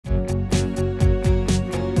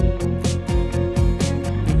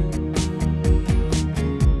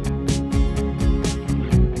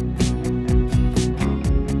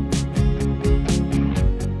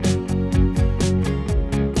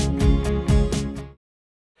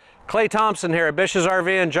Clay Thompson here at Bish's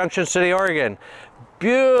RV in Junction City, Oregon.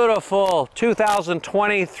 Beautiful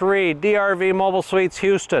 2023 DRV Mobile Suites,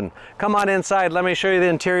 Houston. Come on inside, let me show you the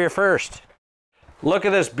interior first. Look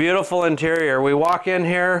at this beautiful interior. We walk in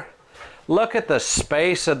here, look at the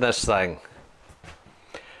space in this thing.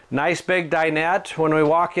 Nice big dinette when we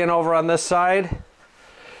walk in over on this side.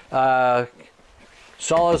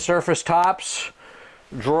 Solid surface tops,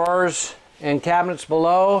 drawers and cabinets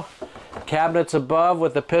below, cabinets above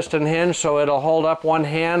with the piston hinge so it'll hold up one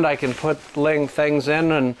hand. I can put things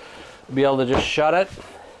in and be able to just shut it.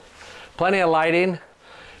 Plenty of lighting.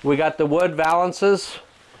 We got the wood valances.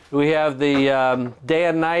 We have the day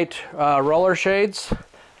and night roller shades.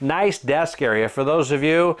 Nice desk area for those of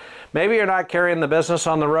you, maybe you're not carrying the business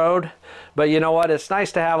on the road, but you know what, it's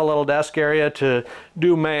nice to have a little desk area to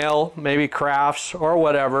do mail, maybe crafts or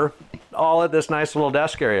whatever, all at this nice little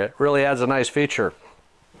desk area. It really adds a nice feature.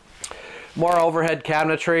 More overhead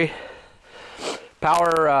cabinetry,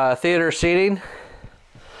 power theater seating,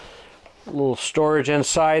 a little storage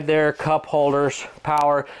inside there, cup holders,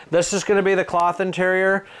 power. This is going to be the cloth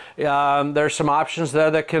interior. There's some options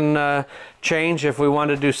there that can change if we want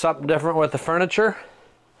to do something different with the furniture.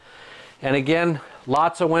 And again,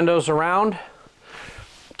 lots of windows around,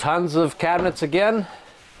 tons of cabinets again,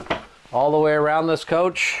 all the way around this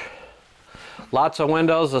coach. Lots of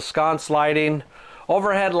windows, the sconce lighting,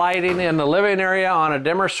 overhead lighting in the living area on a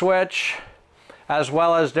dimmer switch, as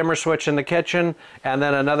well as dimmer switch in the kitchen, and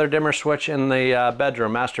then another dimmer switch in the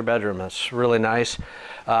bedroom, master bedroom. That's really nice.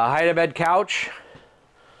 Hide-a-bed couch.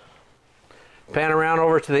 Pan around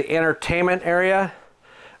over to the entertainment area.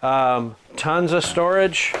 Tons of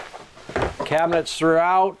storage. Cabinets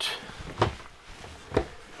throughout.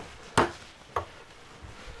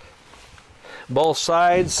 Both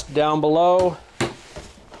sides, down below.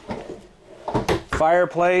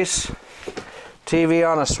 Fireplace. TV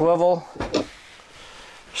on a swivel.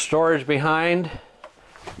 Storage behind.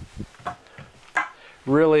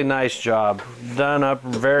 Really nice job. Done up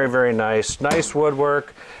very, very nice. Nice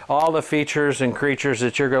woodwork. All the features and creatures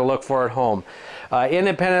that you're going to look for at home.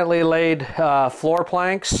 Independently laid floor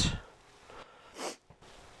planks.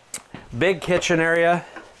 Big kitchen area.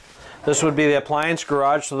 This would be the appliance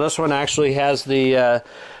garage. So this one actually has the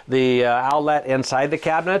outlet inside the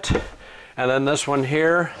cabinet. And then this one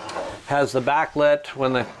here has the backlit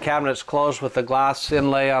when the cabinet's closed with the glass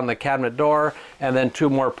inlay on the cabinet door, and then two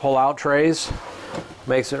more pull-out trays.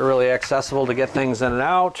 Makes it really accessible to get things in and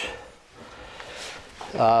out.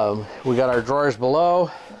 We got our drawers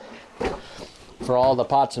below for all the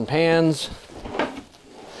pots and pans.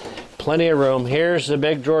 Plenty of room. Here's the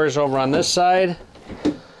big drawers over on this side.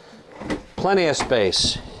 Plenty of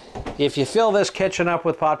space. If you fill this kitchen up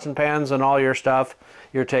with pots and pans and all your stuff,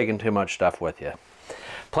 you're taking too much stuff with you.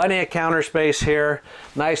 Plenty of counter space here.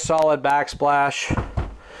 Nice solid backsplash.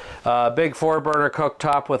 Big 4-burner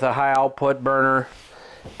cooktop with a high output burner.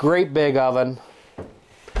 Great big oven.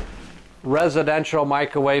 Residential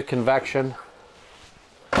microwave convection.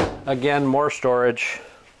 Again, more storage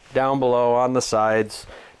down below on the sides.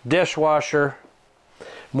 Dishwasher.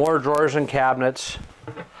 More drawers and cabinets.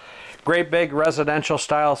 Great big residential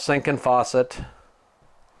style sink and faucet.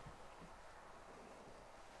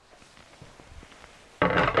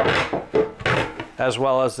 As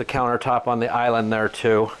well as the countertop on the island there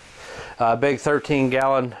too. Big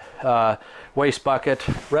 13-gallon waste bucket.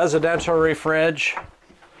 Residential fridge.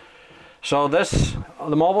 So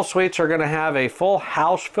the mobile suites are going to have a full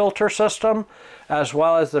house filter system, as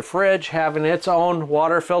well as the fridge having its own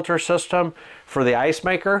water filter system for the ice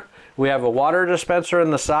maker. We have a water dispenser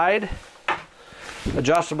in the side.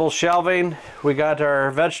 Adjustable shelving. We got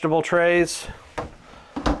our vegetable trays.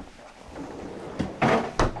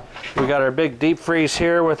 We got our big deep freeze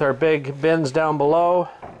here with our big bins down below.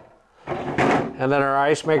 And then our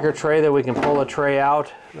ice maker tray that we can pull a tray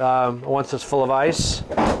out once it's full of ice.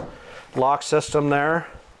 Lock system there.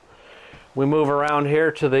 We move around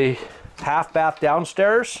here to the half bath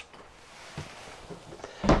downstairs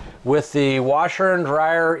with the washer and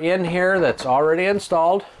dryer in here that's already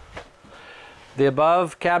installed. The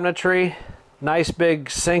above cabinetry, nice big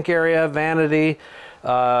sink area, vanity,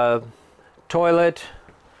 toilet,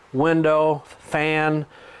 window, fan,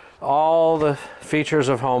 all the features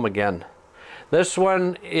of home again. This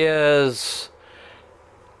one is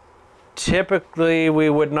typically we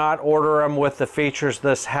would not order them with the features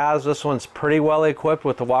this has. This one's pretty well equipped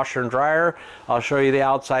with the washer and dryer. I'll show you the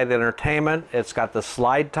outside entertainment. It's got the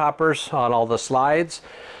slide toppers on all the slides.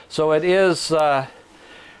 So it is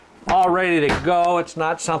all ready to go. It's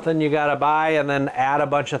not something you got to buy and then add a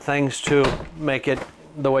bunch of things to make it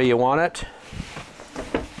the way you want it.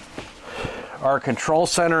 our control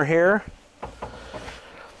center here.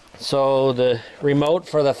 So the remote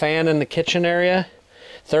for the fan in the kitchen area,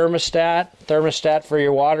 thermostat for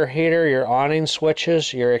your water heater, your awning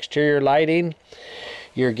switches, your exterior lighting,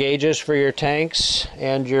 your gauges for your tanks,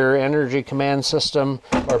 and your energy command system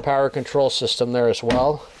or power control system there as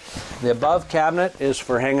well. The above cabinet is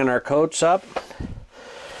for hanging our coats up.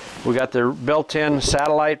 We got the built-in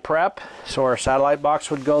satellite prep, so our satellite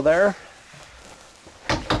box would go there.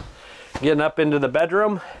 Getting up into the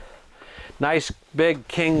bedroom, nice big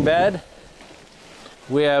king bed.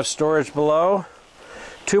 We have storage below.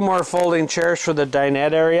 2 more folding chairs for the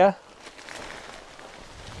dinette area.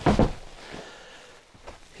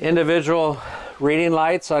 Individual reading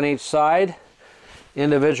lights on each side.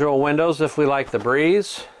 Individual windows if we like the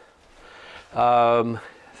breeze.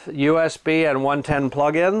 USB and 110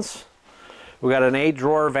 plug-ins. We got an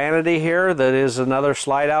 8-drawer vanity here that is another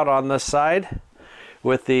slide out on this side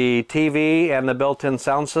with the TV and the built-in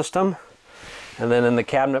sound system. And then in the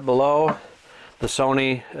cabinet below, the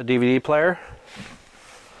Sony DVD player.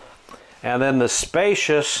 And then the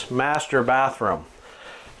spacious master bathroom.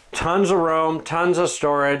 Tons of room, tons of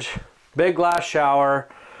storage, big glass shower,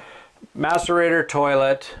 macerator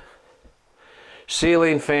toilet,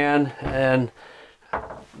 ceiling fan, and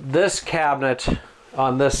this cabinet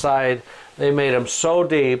on this side, they made them so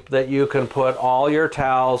deep that you can put all your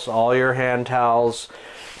towels, all your hand towels,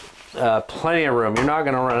 plenty of room. You're not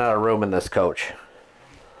going to run out of room in this coach.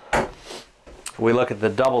 We look at the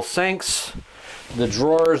double sinks, the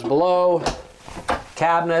drawers below,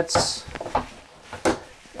 cabinets,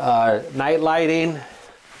 night lighting,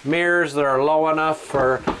 mirrors that are low enough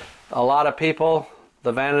for a lot of people,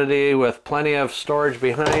 the vanity with plenty of storage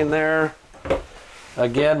behind there.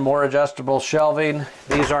 Again, more adjustable shelving.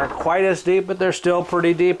 These aren't quite as deep, but they're still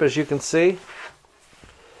pretty deep, as you can see.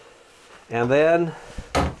 And then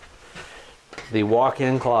the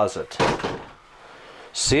walk-in closet.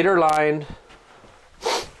 Cedar lined,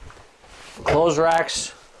 clothes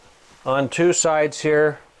racks on 2 sides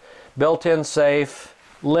here, built-in safe,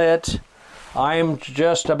 lit. I'm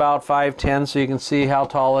just about 5'10", so you can see how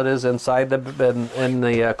tall it is inside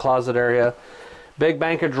the closet area. Big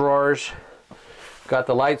bank of drawers. Got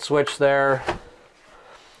the light switch there.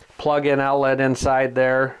 Plug-in outlet inside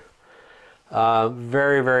there.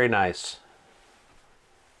 Very, very nice.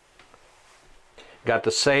 Got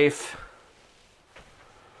the safe.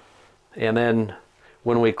 And then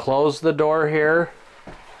when we close the door here,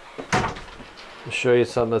 I'll show you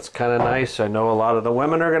something that's kind of nice. I know a lot of the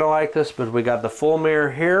women are going to like this, but we got the full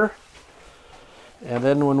mirror here. And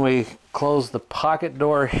then when we close the pocket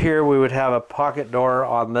door here, we would have a pocket door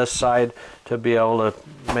on this side to be able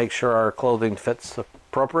to make sure our clothing fits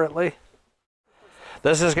appropriately.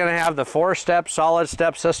 This is going to have the 4-step solid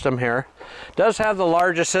step system here. It does have the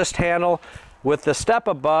large assist handle. With the step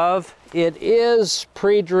above, it is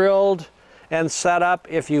pre-drilled and set up.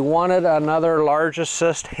 If you wanted another large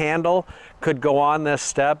assist handle, could go on this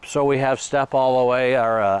step. So we have step all the way,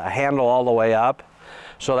 or a handle all the way up.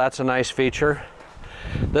 So that's a nice feature.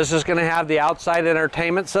 This is going to have the outside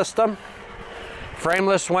entertainment system,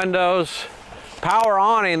 frameless windows, power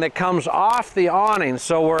awning that comes off the awning.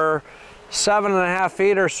 So we're 7.5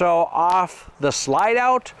 feet or so off the slide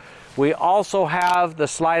out. We also have the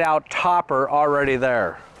slide out topper already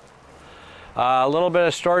there. A little bit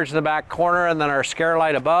of storage in the back corner, and then our scare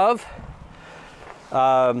light above.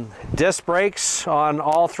 Disc brakes on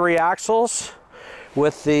all 3 axles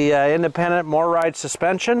with the independent MORride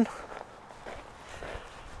suspension.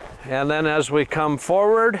 And then as we come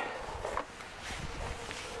forward,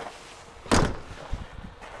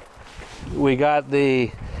 we got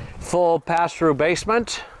the full pass-through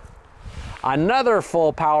basement, another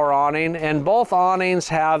full power awning, and both awnings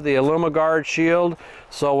have the AlumiGuard shield.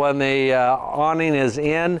 So when the awning is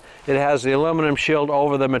in, it has the aluminum shield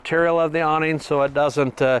over the material of the awning so it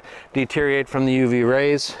doesn't deteriorate from the UV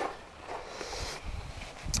rays.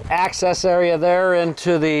 Access area there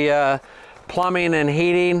into the plumbing and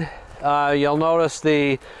heating. You'll notice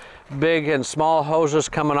the big and small hoses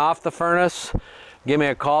coming off the furnace. Give me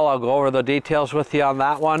a call, I'll go over the details with you on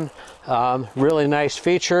that one. Really nice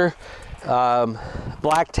feature.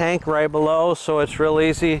 Black tank right below, so it's real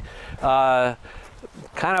easy.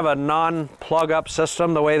 Kind of a non-plug up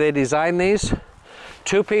system the way they design these.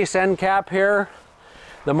 2-piece end cap here.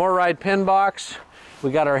 The MORride pin box.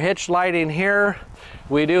 We got our hitch lighting here.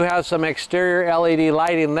 We do have some exterior LED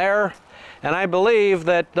lighting there. And I believe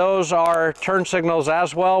that those are turn signals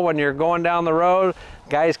as well when you're going down the road.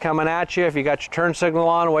 Guys coming at you, if you got your turn signal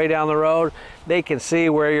on way down the road, they can see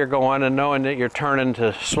where you're going and knowing that you're turning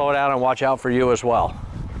to slow down and watch out for you as well.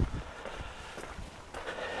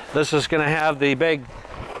 This is going to have the big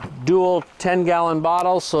dual 10-gallon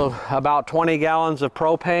bottles, so about 20 gallons of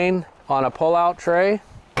propane on a pull-out tray.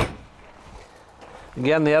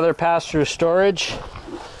 Again, the other pass-through storage.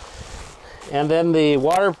 And then the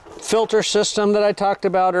water filter system that I talked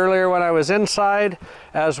about earlier when I was inside,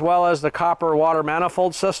 as well as the copper water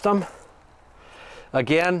manifold system.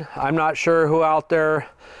 Again, I'm not sure who out there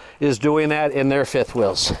is doing that in their fifth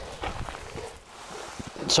wheels.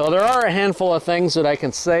 So there are a handful of things that I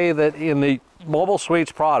can say that in the Mobile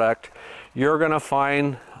Suites product, you're going to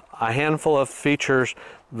find a handful of features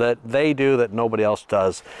that they do that nobody else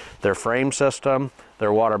does. Their frame system,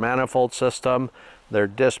 their water manifold system, their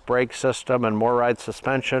disc brake system and more ride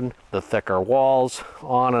suspension, the thicker walls,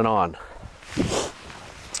 on and on.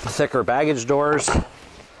 Thicker baggage doors.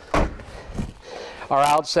 Our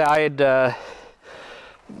outside,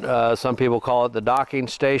 some people call it the docking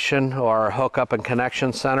station or hookup and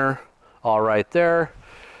connection center, all right there.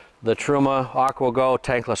 The Truma AquaGo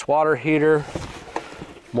tankless water heater,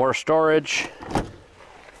 more storage,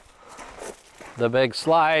 the big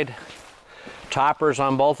slide, toppers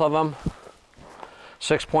on both of them,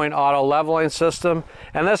 6-point auto leveling system,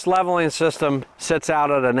 and this leveling system sits out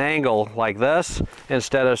at an angle like this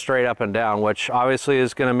instead of straight up and down, which obviously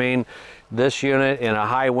is going to mean this unit in a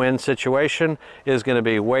high wind situation is going to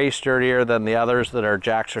be way sturdier than the others that are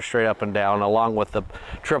jacks are straight up and down, along with the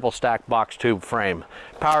triple stack box tube frame.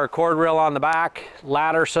 Power cord reel on the back,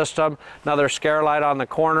 ladder system, another scare light on the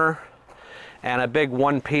corner, and a big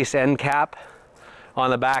one-piece end cap on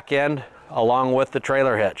the back end along with the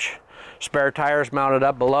trailer hitch. Spare tires mounted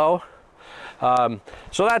up below.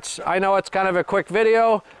 So that's, I know it's kind of a quick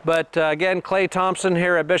video, but again, Clay Thompson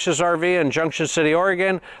here at Bish's RV in Junction City,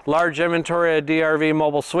 Oregon. Large inventory of DRV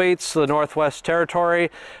Mobile Suites, the Northwest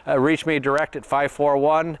Territory. Reach me direct at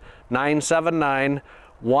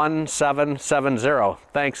 541-979-1770.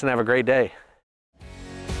 Thanks and have a great day.